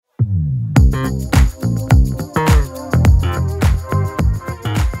Hey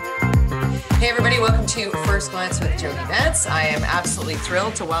everybody, welcome to First Glance with Jody Vance. I am absolutely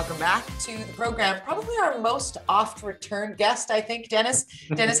thrilled to welcome back to the program probably our most oft-returned guest, I think, Dennis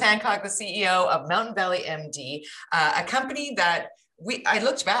Hancock, the CEO of Mountain Valley MD, a company that I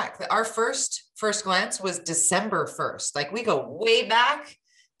looked back, our first glance was December 1st. Like we go way back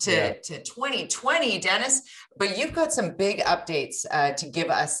to 2020, Dennis, but you've got some big updates to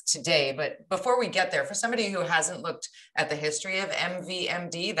give us today. But before we get there, for somebody who hasn't looked at the history of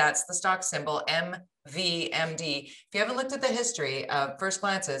MVMD, that's the stock symbol, MVMD. If you haven't looked at the history of First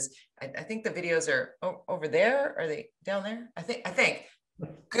Glances, I think the videos are over there. Are they down there? I think.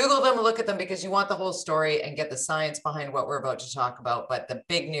 Google them, look at them, because you want the whole story and get the science behind what we're about to talk about. But the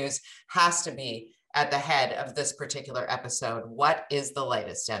big news has to be at the head of this particular episode. What is the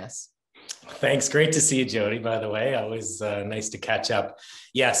latest, Dennis? Thanks. Great to see you, Jody, by the way. Always nice to catch up.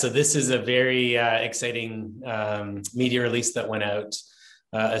 Yeah, so this is a very exciting media release that went out,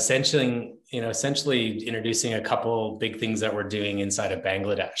 essentially introducing a couple big things that we're doing inside of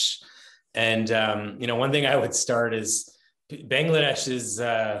Bangladesh. And, one thing I would start is Bangladesh is,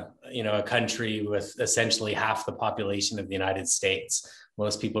 a country with essentially half the population of the United States.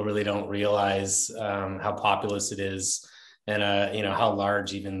 Most people really don't realize how populous it is, and how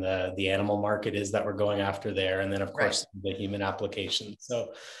large even the animal market is that we're going after there, and then of course the human application.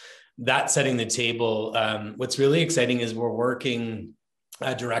 So that's setting the table. What's really exciting is we're working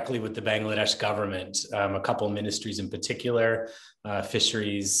directly with the Bangladesh government, a couple of ministries in particular,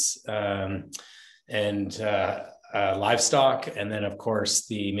 fisheries and livestock, and then of course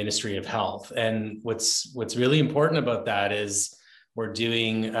the Ministry of Health. And what's really important about that is we're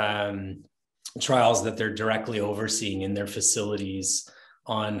doing trials that they're directly overseeing in their facilities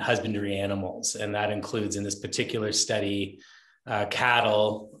on husbandry animals. And that includes, in this particular study,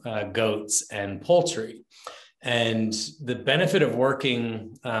 cattle, goats, and poultry. And the benefit of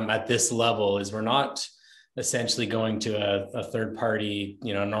working at this level is we're not essentially going to a third party,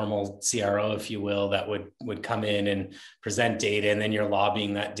 normal CRO, if you will, that would come in and present data, and then you're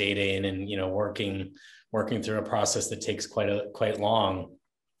lobbying that data in and, working through a process that takes quite long.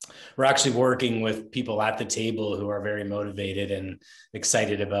 We're actually working with people at the table who are very motivated and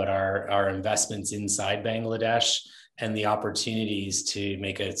excited about our investments inside Bangladesh and the opportunities to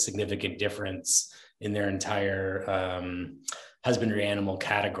make a significant difference in their entire husbandry animal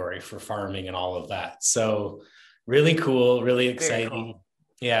category for farming and all of that. So really cool, really exciting. Cool.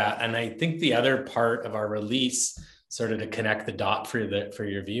 Yeah. And I think the other part of our release, sort of to connect the dot for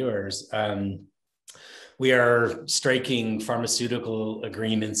your viewers, we are striking pharmaceutical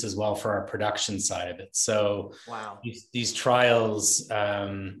agreements as well for our production side of it. So wow, these trials,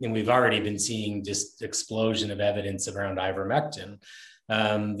 and we've already been seeing just explosion of evidence around ivermectin.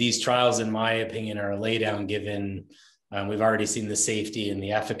 These trials, in my opinion, are a laydown given we've already seen the safety and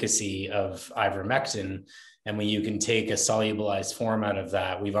the efficacy of ivermectin. And when you can take a solubilized form out of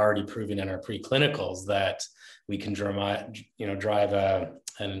that, we've already proven in our preclinicals that we can drive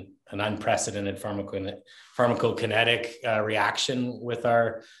an unprecedented pharmacokinetic reaction with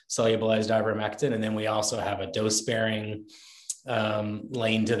our solubilized ivermectin. And then we also have a dose-sparing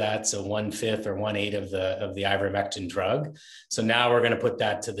lane to that, so 1/5 or 1/8 of the ivermectin drug. So now we're going to put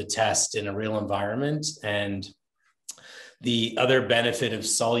that to the test in a real environment. And the other benefit of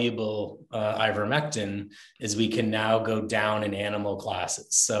soluble ivermectin is we can now go down in animal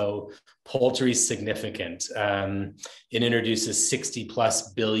classes. So poultry is significant. It introduces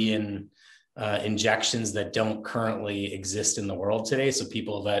 60+ billion injections that don't currently exist in the world today. So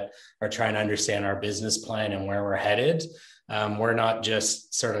people that are trying to understand our business plan and where we're headed, we're not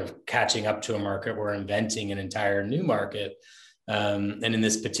just sort of catching up to a market, we're inventing an entire new market. And in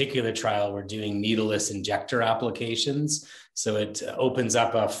this particular trial, we're doing needleless injector applications. So it opens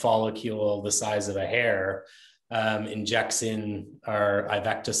up a follicle the size of a hair, injects in our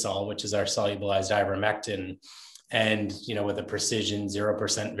ivectisol, which is our solubilized ivermectin, and with a precision,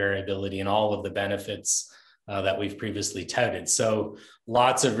 0% variability, and all of the benefits that we've previously touted. So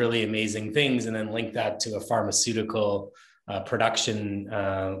lots of really amazing things, and then link that to a pharmaceutical production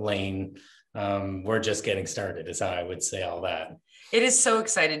lane. We're just getting started, is how I would say all that. It is so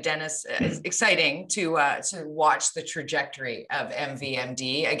exciting, Dennis. It's exciting to watch the trajectory of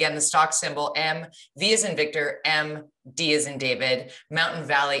MVMD. Again, the stock symbol M, V as in Victor, MD. D as in David, Mountain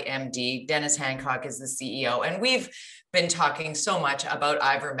Valley MD. Dennis Hancock is the CEO. And we've been talking so much about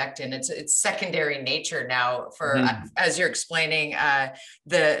ivermectin. It's secondary nature now for, as you're explaining,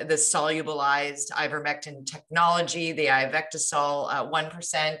 the solubilized ivermectin technology, the ivectisol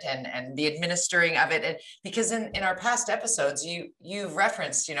 1%, and the administering of it. And because in our past episodes, you've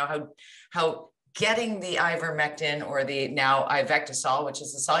referenced, how getting the ivermectin, or the now ivectisol, which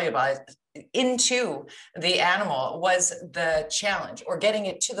is the solubilized, into the animal was the challenge, or getting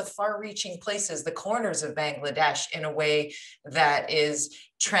it to the far-reaching places, the corners of Bangladesh, in a way that is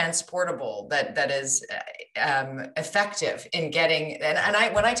transportable, that is effective in getting.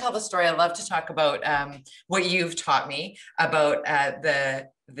 And when I tell the story, I love to talk about what you've taught me about the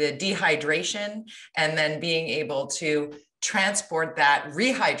dehydration, and then being able to transport that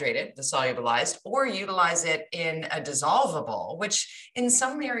rehydrated, the solubilized, or utilize it in a dissolvable, which in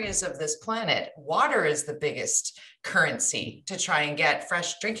some areas of this planet, water is the biggest currency to try and get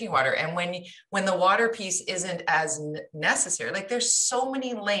fresh drinking water. And when the water piece isn't as necessary, like there's so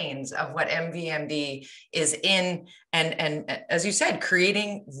many lanes of what MVMD is in, and as you said,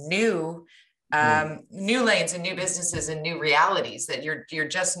 creating new lanes and new businesses and new realities, that you're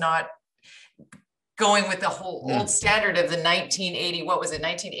just not going with the whole old standard of the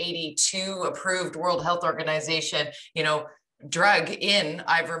 1982 approved World Health Organization, drug in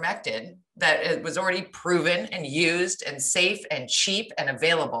ivermectin, that it was already proven and used and safe and cheap and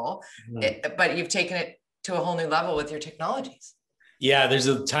available. But you've taken it to a whole new level with your technologies. Yeah, there's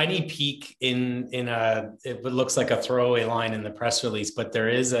a tiny peek in it looks like a throwaway line in the press release, but there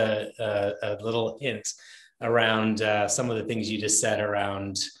is a little hint around some of the things you just said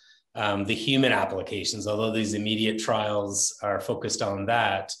around the human applications. Although these immediate trials are focused on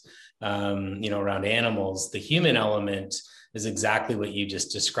that, around animals, the human element is exactly what you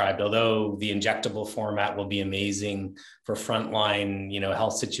just described. Although the injectable format will be amazing for frontline,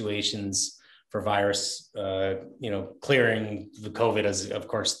 health situations, for virus, clearing the COVID is, of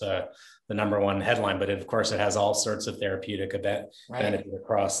course, the number one headline, but of course it has all sorts of therapeutic benefit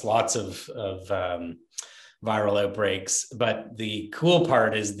across lots of viral outbreaks. But the cool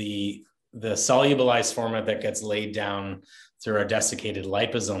part is the solubilized format that gets laid down through our desiccated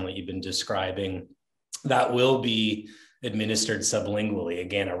liposome that you've been describing, that will be administered sublingually.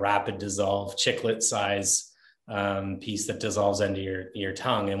 Again, a rapid dissolve, chiclet size piece that dissolves into your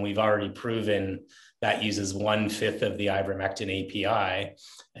tongue. And we've already proven that uses 1/5 of the ivermectin API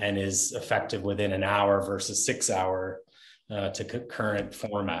and is effective within an hour versus 6 hour to current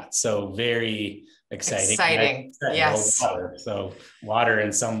format. So very exciting. Yes. Water. So water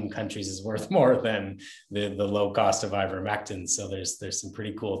in some countries is worth more than the low cost of ivermectin. So there's some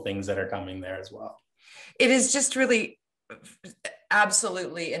pretty cool things that are coming there as well. It is just really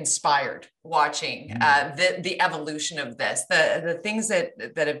absolutely inspired watching the evolution of this, the things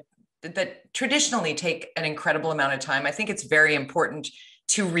that traditionally take an incredible amount of time. I think it's very important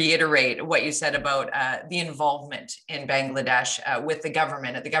to reiterate what you said about the involvement in Bangladesh with the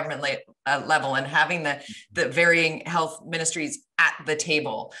government at the government level, and having the varying health ministries at the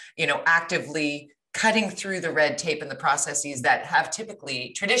table, actively cutting through the red tape and the processes that have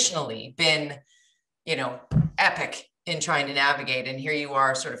traditionally been, epic in trying to navigate. And here you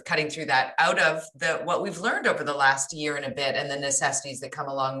are sort of cutting through that out of what we've learned over the last year and a bit, and the necessities that come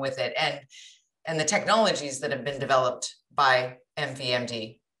along with it, and the technologies that have been developed by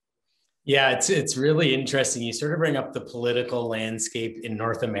MVMD. Yeah, it's really interesting. You sort of bring up the political landscape in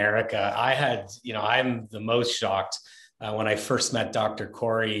North America. I'm the most shocked when I first met Dr.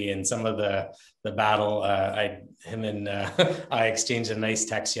 Corey and some of the battle. Him and I exchanged a nice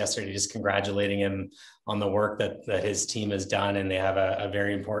text yesterday, just congratulating him on the work that his team has done. And they have a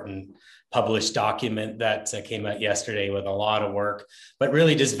very important published document that came out yesterday with a lot of work, but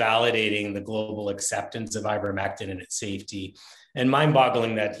really just validating the global acceptance of ivermectin and its safety. And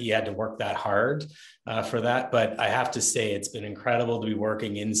mind-boggling that he had to work that hard for that. But I have to say, it's been incredible to be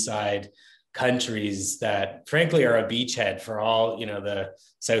working inside countries that frankly are a beachhead for all, the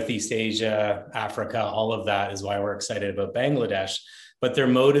Southeast Asia, Africa, all of that is why we're excited about Bangladesh. But they're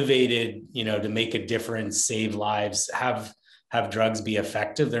motivated, to make a difference, save lives, have drugs be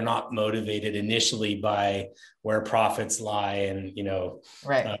effective. They're not motivated initially by where profits lie and,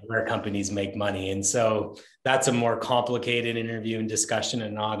 where companies make money. And so that's a more complicated interview and discussion,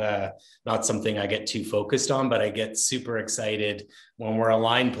 and not something I get too focused on, but I get super excited when we're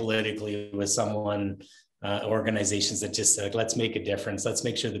aligned politically with someone, organizations that just said, let's make a difference. Let's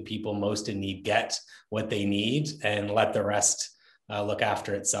make sure the people most in need get what they need, and let the rest look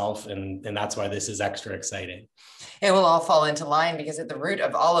after itself. And that's why this is extra exciting. It will all fall into line, because at the root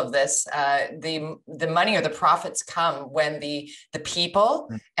of all of this, the money or the profits come when the people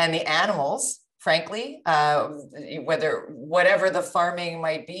and the animals, frankly, whatever the farming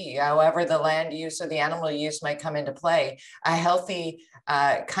might be, however the land use or the animal use might come into play, a healthy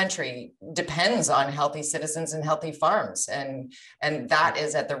country depends on healthy citizens and healthy farms, and that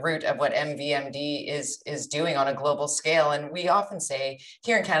is at the root of what MVMD is doing on a global scale. And we often say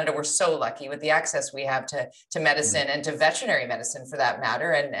here in Canada, we're so lucky with the access we have to medicine and to veterinary medicine, for that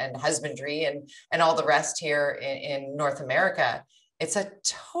matter, and husbandry and all the rest here in North America. It's a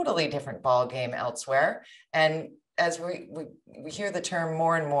totally different ball game elsewhere. And as we hear the term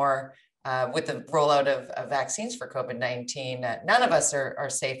more and more with the rollout of vaccines for COVID-19, none of us are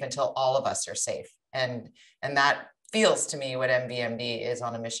safe until all of us are safe. And that feels to me what MVMD is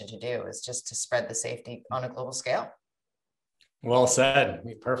on a mission to do, is just to spread the safety on a global scale. Well said.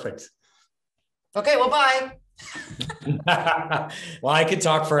 Perfect. Okay, well, bye. Well, I could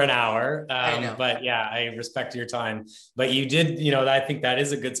talk for an hour, but yeah, I respect your time. But you did, I think that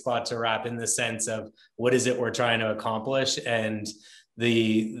is a good spot to wrap, in the sense of what is it we're trying to accomplish, and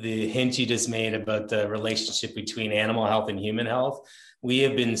the hint you just made about the relationship between animal health and human health. We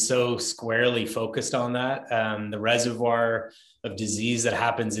have been so squarely focused on that. The reservoir of disease that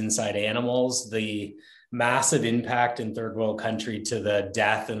happens inside animals, the massive impact in third world country to the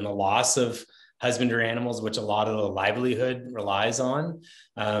death and the loss of husbandry animals, which a lot of the livelihood relies on,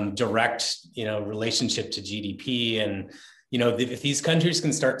 direct, relationship to GDP. And, if these countries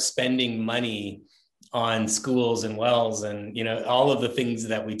can start spending money on schools and wells and, all of the things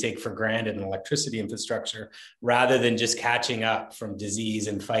that we take for granted in electricity infrastructure, rather than just catching up from disease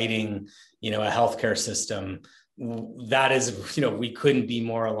and fighting, a healthcare system, that is, we couldn't be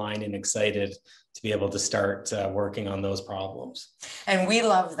more aligned and excited to be able to start working on those problems. And we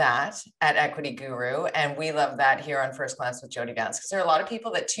love that at Equity Guru. And we love that here on First Glance with Jody Vance, because there are a lot of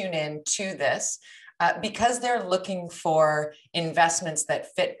people that tune in to this because they're looking for investments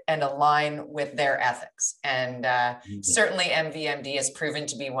that fit and align with their ethics. And certainly MVMD has proven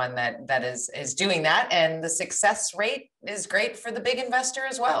to be one that is doing that. And the success rate is great for the big investor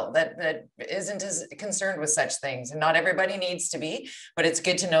as well, that isn't as concerned with such things. And not everybody needs to be, but it's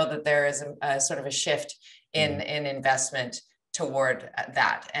good to know that there is a sort of a shift in investment toward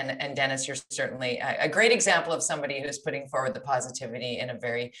that. And Dennis, you're certainly a great example of somebody who's putting forward the positivity in a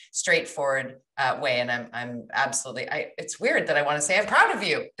very straightforward way. And I'm absolutely, it's weird that I want to say I'm proud of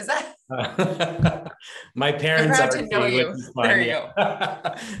you. Is that? My parents are to know you. There you go.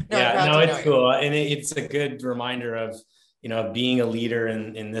 It's cool. And it's a good reminder of, being a leader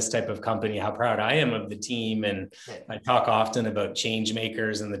in this type of company, how proud I am of the team. And I talk often about change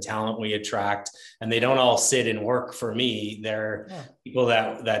makers and the talent we attract, and they don't all sit and work for me. They're people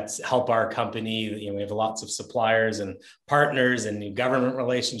that help our company. We have lots of suppliers and partners and new government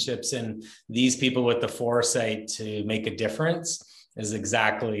relationships, and these people with the foresight to make a difference is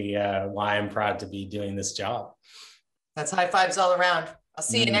exactly why I'm proud to be doing this job. That's high fives all around. I'll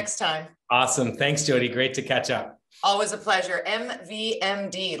see you next time. Awesome. Thanks, Jody. Great to catch up. Always a pleasure.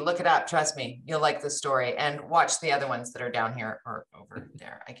 MVMD, look it up. Trust me, you'll like the story, and watch the other ones that are down here or over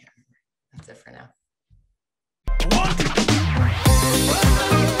there. I can't remember. That's it for now.